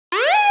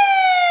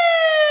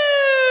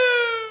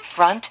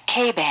front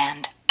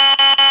K-band.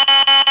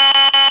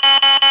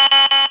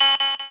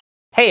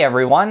 Hey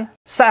everyone,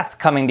 Seth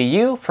coming to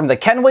you from the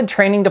Kenwood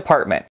Training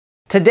Department.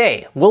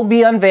 Today, we'll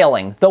be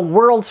unveiling the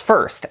world's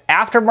first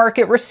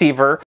aftermarket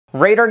receiver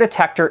radar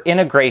detector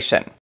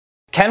integration.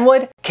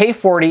 Kenwood,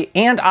 K40,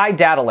 and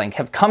iDataLink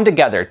have come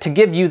together to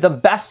give you the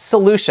best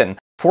solution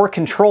for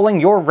controlling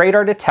your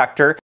radar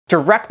detector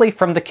directly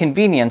from the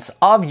convenience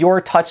of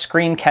your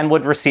touchscreen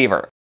Kenwood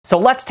receiver. So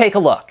let's take a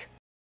look.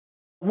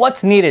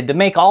 What's needed to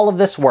make all of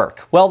this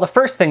work? Well, the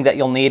first thing that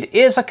you'll need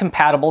is a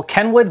compatible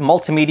Kenwood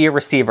multimedia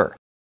receiver.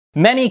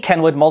 Many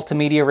Kenwood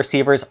multimedia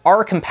receivers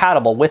are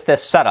compatible with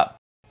this setup.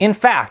 In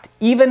fact,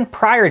 even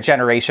prior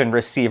generation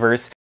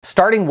receivers,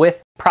 starting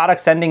with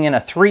products ending in a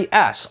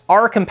 3S,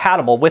 are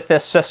compatible with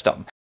this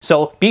system.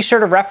 So be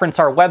sure to reference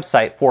our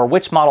website for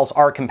which models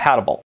are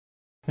compatible.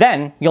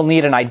 Then you'll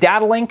need an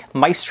iDataLink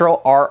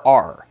Maestro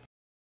RR.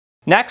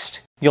 Next,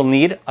 you'll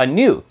need a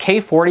new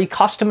K40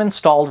 custom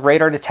installed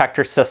radar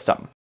detector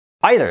system,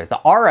 either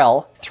the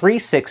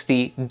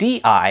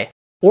RL360DI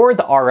or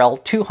the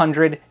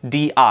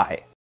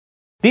RL200DI.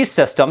 These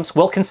systems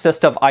will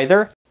consist of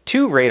either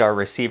two radar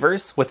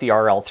receivers with the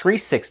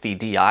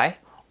RL360DI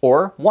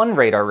or one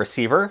radar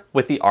receiver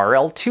with the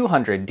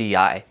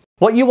RL200DI.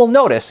 What you will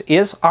notice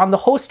is on the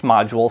host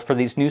module for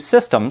these new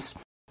systems,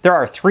 there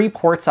are 3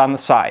 ports on the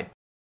side.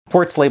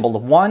 Ports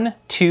labeled 1,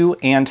 2,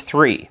 and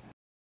 3.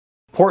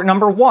 Port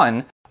number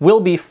 1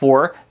 will be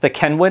for the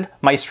Kenwood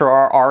Maestro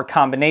RR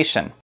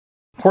combination.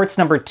 Ports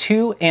number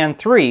 2 and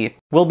 3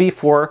 will be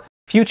for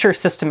future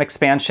system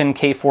expansion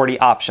K40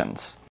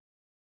 options.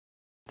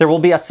 There will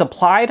be a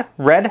supplied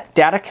red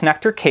data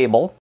connector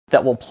cable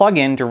that will plug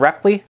in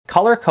directly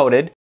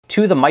color-coded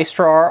to the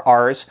Maestro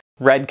RR's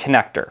red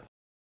connector.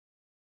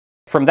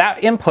 From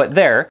that input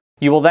there,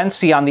 you will then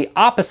see on the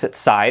opposite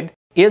side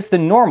is the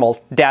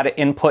normal data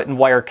input and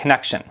wire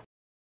connection.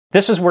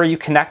 This is where you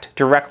connect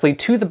directly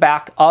to the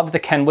back of the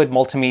Kenwood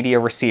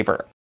multimedia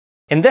receiver.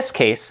 In this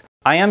case,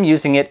 I am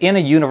using it in a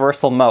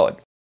universal mode.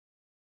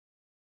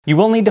 You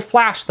will need to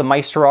flash the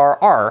Maestro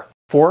RR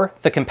for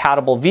the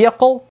compatible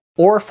vehicle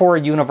or for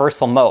a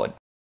universal mode.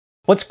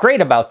 What's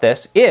great about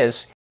this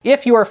is,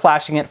 if you are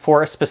flashing it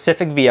for a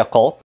specific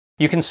vehicle,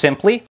 you can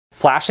simply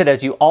flash it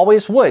as you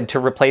always would to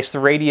replace the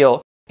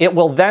radio. It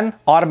will then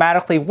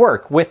automatically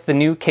work with the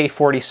new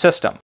K40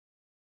 system.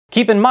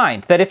 Keep in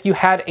mind that if you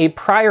had a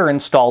prior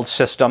installed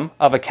system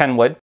of a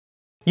Kenwood,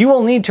 you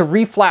will need to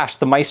reflash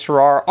the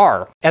Maestro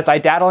RR, as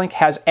iDataLink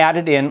has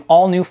added in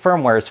all new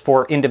firmwares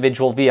for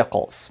individual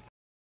vehicles.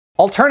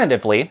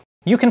 Alternatively,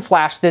 you can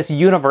flash this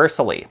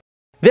universally.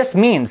 This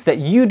means that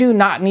you do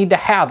not need to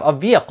have a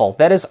vehicle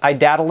that is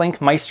iDataLink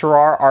Maestro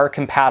RR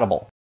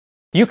compatible.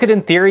 You could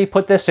in theory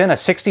put this in a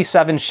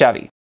 67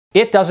 Chevy.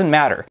 It doesn't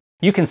matter.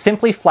 You can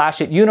simply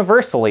flash it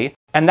universally,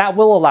 and that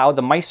will allow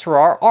the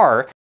Maestro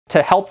RR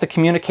to help the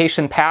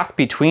communication path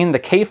between the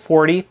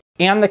K40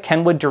 and the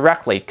Kenwood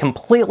directly,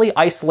 completely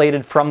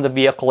isolated from the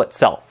vehicle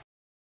itself.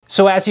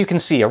 So as you can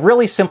see, a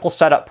really simple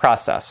setup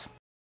process.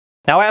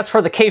 Now as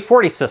for the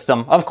K40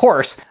 system, of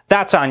course,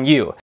 that's on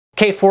you.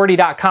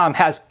 K40.com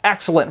has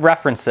excellent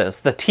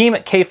references. The team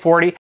at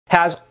K40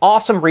 has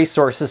awesome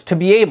resources to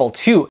be able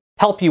to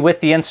help you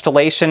with the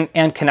installation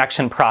and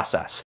connection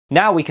process.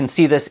 Now we can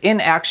see this in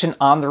action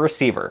on the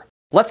receiver.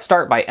 Let's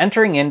start by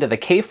entering into the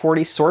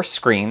K40 source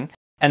screen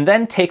and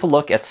then take a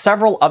look at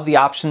several of the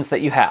options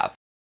that you have.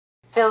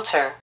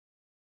 Filter.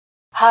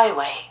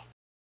 Highway.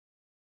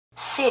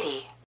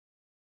 City.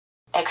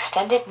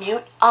 Extended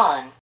mute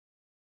on.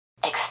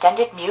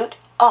 Extended mute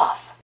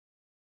off.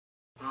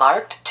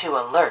 Marked to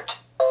alert.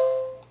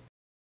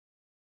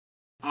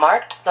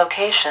 Marked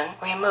location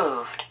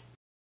removed.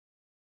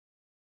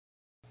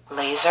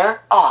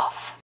 Laser off.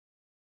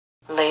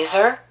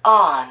 Laser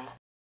on.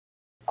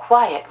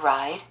 Quiet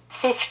ride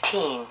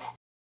 15.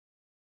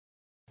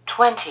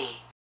 20.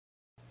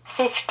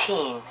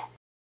 15.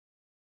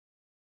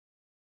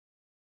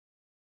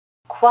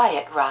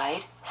 Quiet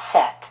ride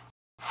set.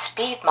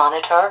 Speed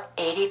monitor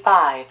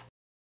 85.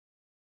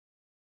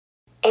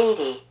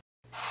 80.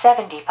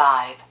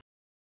 75.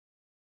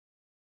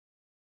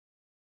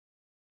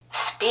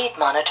 Speed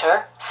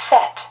monitor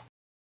set.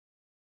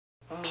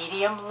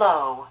 Medium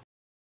low.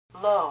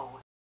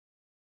 Low.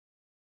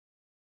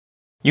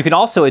 You can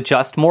also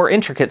adjust more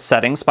intricate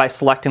settings by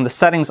selecting the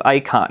settings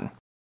icon.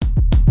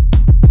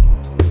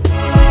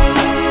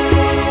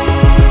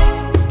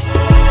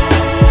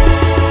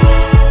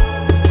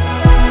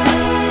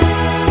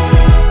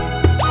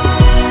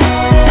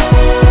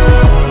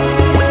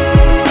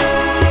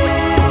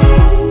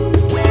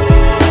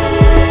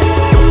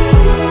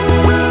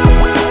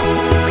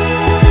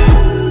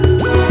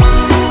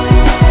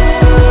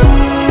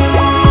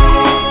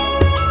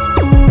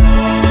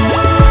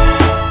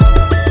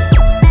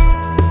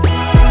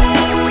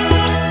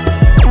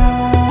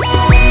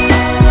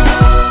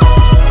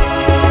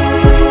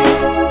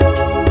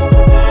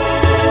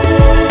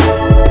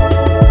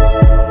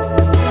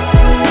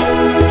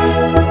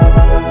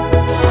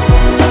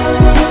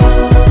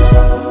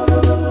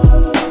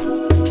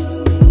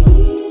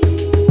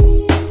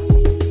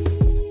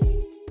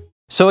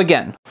 So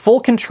again, full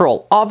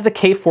control of the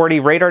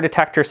K40 radar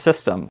detector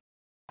system.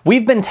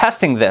 We've been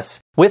testing this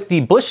with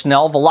the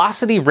Bushnell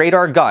Velocity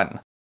Radar Gun,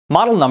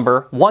 model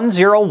number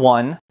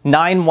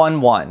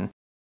 101911.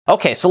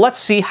 Okay, so let's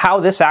see how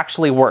this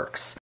actually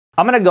works.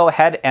 I'm going to go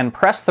ahead and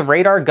press the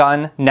radar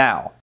gun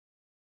now.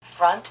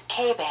 Front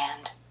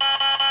K-band.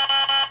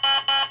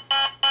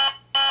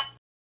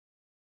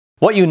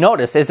 What you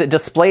notice is it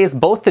displays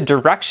both the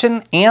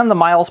direction and the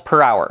miles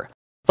per hour.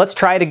 Let's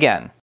try it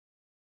again.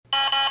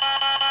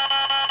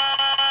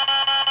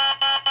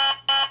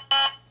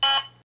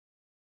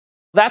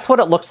 That's what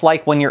it looks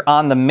like when you're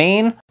on the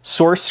main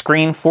source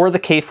screen for the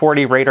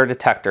K40 radar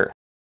detector.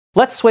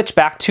 Let's switch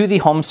back to the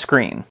home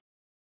screen.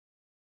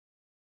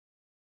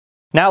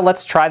 Now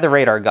let's try the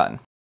radar gun.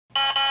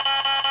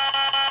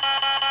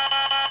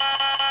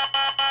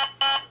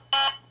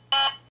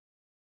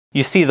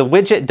 You see the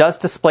widget does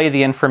display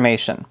the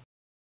information.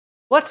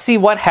 Let's see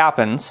what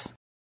happens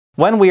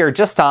when we are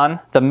just on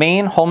the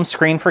main home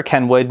screen for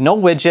Kenwood, no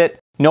widget,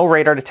 no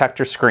radar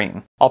detector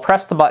screen. I'll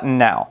press the button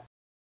now.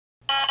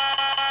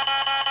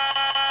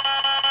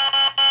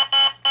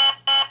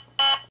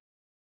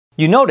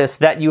 You notice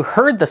that you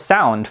heard the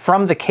sound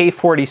from the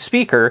K40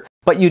 speaker,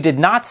 but you did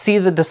not see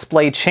the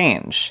display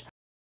change.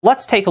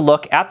 Let's take a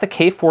look at the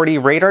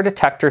K40 radar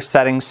detector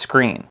settings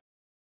screen.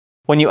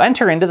 When you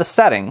enter into the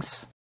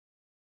settings,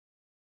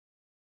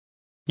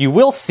 you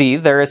will see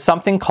there is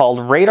something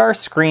called Radar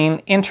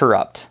Screen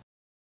Interrupt.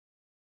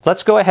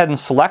 Let's go ahead and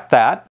select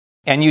that,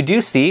 and you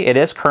do see it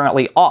is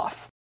currently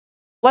off.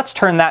 Let's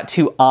turn that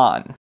to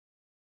on.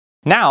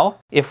 Now,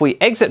 if we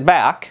exit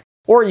back,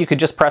 or you could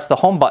just press the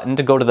home button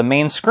to go to the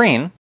main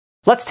screen,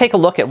 let's take a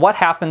look at what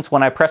happens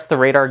when I press the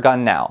radar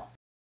gun now.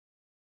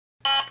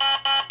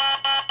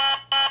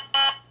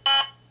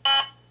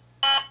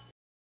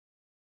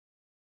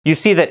 You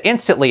see that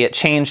instantly it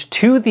changed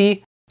to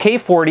the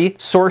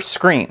K40 source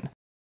screen.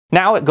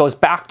 Now it goes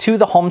back to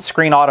the home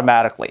screen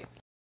automatically.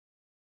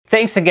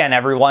 Thanks again,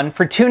 everyone,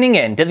 for tuning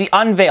in to the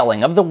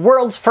unveiling of the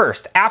world's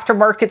first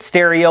aftermarket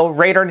stereo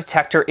radar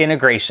detector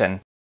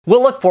integration.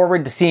 We'll look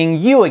forward to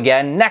seeing you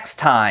again next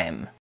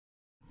time.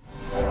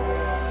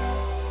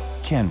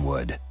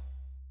 Kenwood.